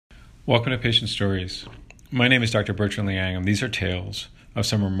Welcome to Patient Stories. My name is Dr. Bertrand Liang, and these are tales of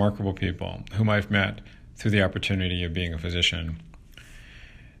some remarkable people whom I've met through the opportunity of being a physician.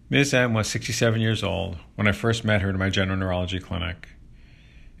 Ms. M was 67 years old when I first met her in my general neurology clinic.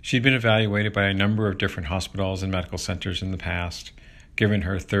 She'd been evaluated by a number of different hospitals and medical centers in the past, given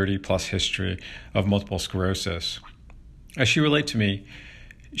her 30-plus history of multiple sclerosis. As she relayed to me,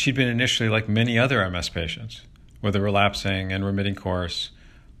 she'd been initially like many other MS patients, with a relapsing and remitting course,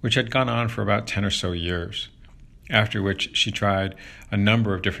 which had gone on for about 10 or so years, after which she tried a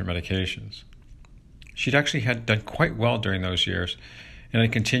number of different medications. She'd actually had done quite well during those years, and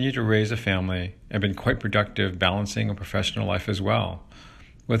had continued to raise a family and been quite productive balancing a professional life as well,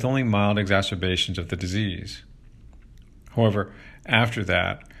 with only mild exacerbations of the disease. However, after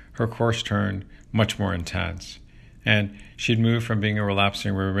that, her course turned much more intense, and she'd moved from being a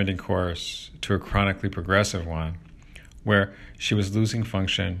relapsing remitting course to a chronically progressive one, where she was losing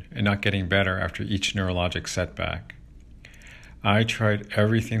function and not getting better after each neurologic setback. I tried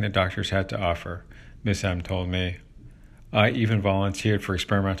everything the doctors had to offer, Ms. M told me. I even volunteered for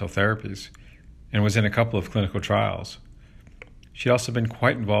experimental therapies and was in a couple of clinical trials. She'd also been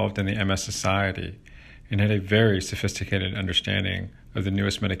quite involved in the MS Society and had a very sophisticated understanding of the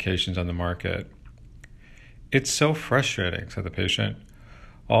newest medications on the market. "It's so frustrating," said the patient.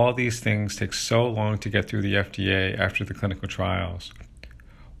 "All these things take so long to get through the FDA after the clinical trials.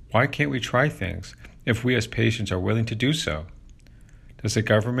 Why can't we try things if we as patients are willing to do so? Does the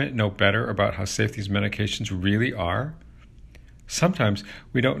government know better about how safe these medications really are? Sometimes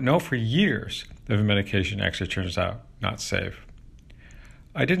we don't know for years if a medication actually turns out not safe."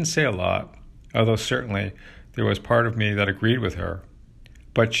 I didn't say a lot, although certainly there was part of me that agreed with her.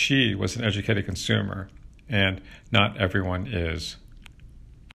 But she was an educated consumer, and not everyone is.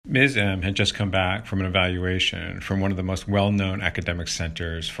 Ms. M had just come back from an evaluation from one of the most well-known academic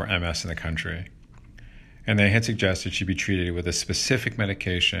centers for MS in the country, and they had suggested she be treated with a specific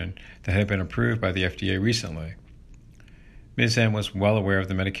medication that had been approved by the FDA recently. Ms. M was well aware of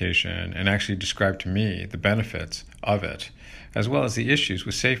the medication and actually described to me the benefits of it, as well as the issues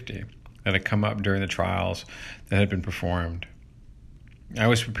with safety that had come up during the trials that had been performed. I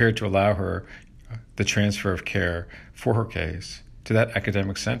was prepared to allow her the transfer of care for her case to that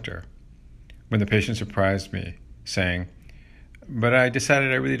academic center, when the patient surprised me, saying, "But I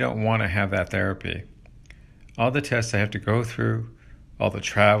decided I really don't want to have that therapy. All the tests I have to go through, all the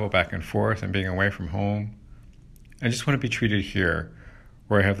travel back and forth and being away from home. I just want to be treated here,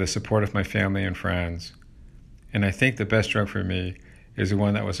 where I have the support of my family and friends. And I think the best drug for me is the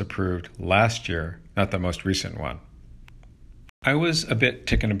one that was approved last year, not the most recent one." I was a bit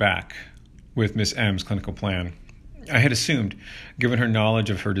taken aback with Ms. M's clinical plan. I had assumed, given her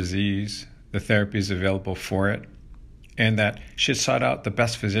knowledge of her disease, the therapies available for it, and that she had sought out the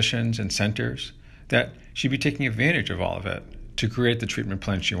best physicians and centers, that she'd be taking advantage of all of it to create the treatment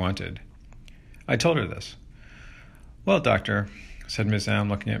plan she wanted. I told her this. "Well, doctor," said Ms. M,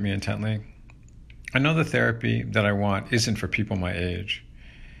 looking at me intently, "I know the therapy that I want isn't for people my age,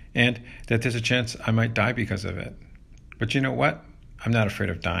 and that there's a chance I might die because of it. But you know what? I'm not afraid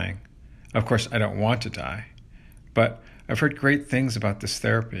of dying. Of course, I don't want to die. But I've heard great things about this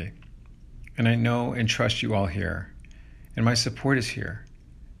therapy, and I know and trust you all here, and my support is here.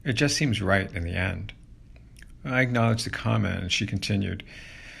 It just seems right in the end." I acknowledged the comment, and she continued,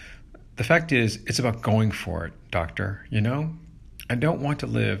 "The fact is, it's about going for it, doctor, you know? I don't want to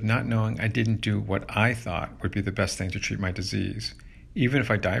live not knowing I didn't do what I thought would be the best thing to treat my disease, even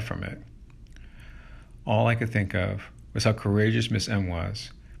if I die from it." All I could think of was how courageous Miss M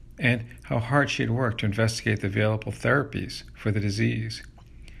was, and how hard she had worked to investigate the available therapies for the disease.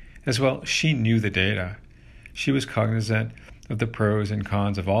 As well, she knew the data. She was cognizant of the pros and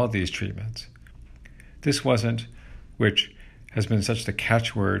cons of all of these treatments. This wasn't, which has been such the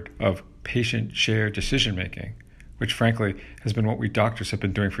catchword of patient-shared decision-making, which frankly has been what we doctors have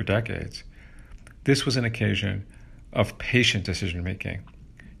been doing for decades. This was an occasion of patient decision-making.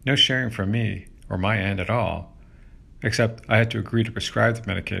 No sharing from me or my end at all, except I had to agree to prescribe the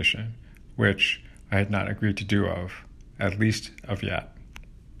medication, which I had not agreed to do at least of yet.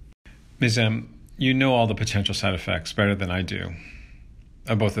 "Ms. M, you know all the potential side effects better than I do,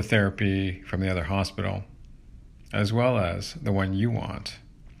 of both the therapy from the other hospital, as well as the one you want.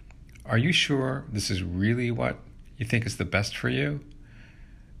 Are you sure this is really what you think is the best for you?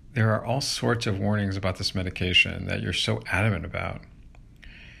 There are all sorts of warnings about this medication that you're so adamant about."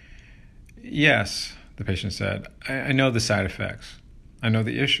 "Yes," the patient said, I know the side effects. I know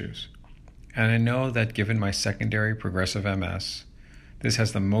the issues. And I know that given my secondary progressive MS, this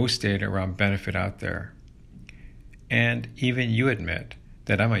has the most data around benefit out there. And even you admit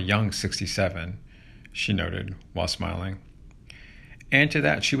that I'm a young 67, she noted while smiling. And to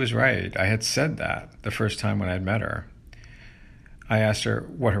that, she was right. I had said that the first time when I'd met her. I asked her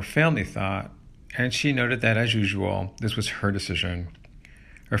what her family thought, and she noted that, as usual, this was her decision.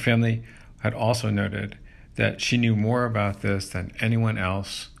 Her family had also noted that she knew more about this than anyone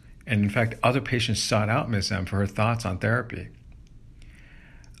else, and in fact, other patients sought out Ms. M for her thoughts on therapy.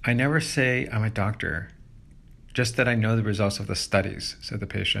 I never say I'm a doctor, just that I know the results of the studies, said the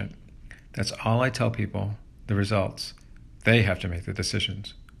patient. That's all I tell people, the results. They have to make the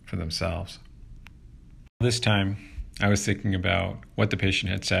decisions for themselves. This time, I was thinking about what the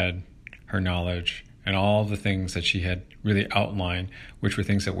patient had said, her knowledge, and all the things that she had really outlined, which were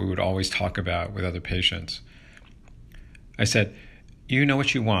things that we would always talk about with other patients. I said, "You know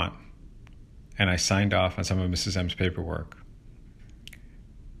what you want," and I signed off on some of Mrs. M's paperwork.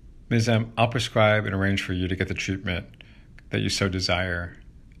 "Ms. M, I'll prescribe and arrange for you to get the treatment that you so desire.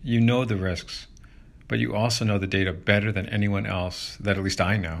 You know the risks, but you also know the data better than anyone else that at least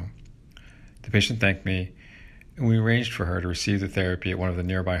I know." The patient thanked me, and we arranged for her to receive the therapy at one of the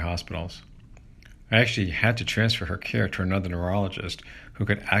nearby hospitals. I actually had to transfer her care to another neurologist who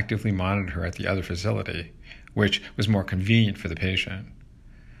could actively monitor her at the other facility, which was more convenient for the patient.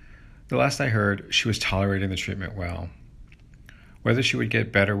 The last I heard, she was tolerating the treatment well. Whether she would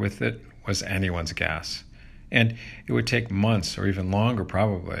get better with it was anyone's guess, and it would take months or even longer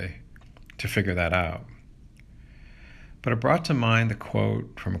probably to figure that out. But it brought to mind the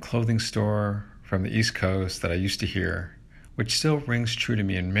quote from a clothing store from the East Coast that I used to hear, which still rings true to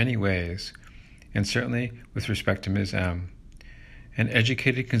me in many ways, and certainly with respect to Ms. M. An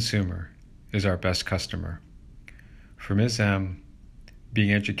educated consumer is our best customer. For Ms. M,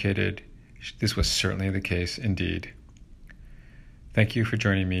 being educated, this was certainly the case indeed. Thank you for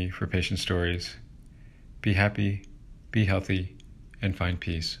joining me for Patient Stories. Be happy, be healthy, and find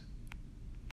peace.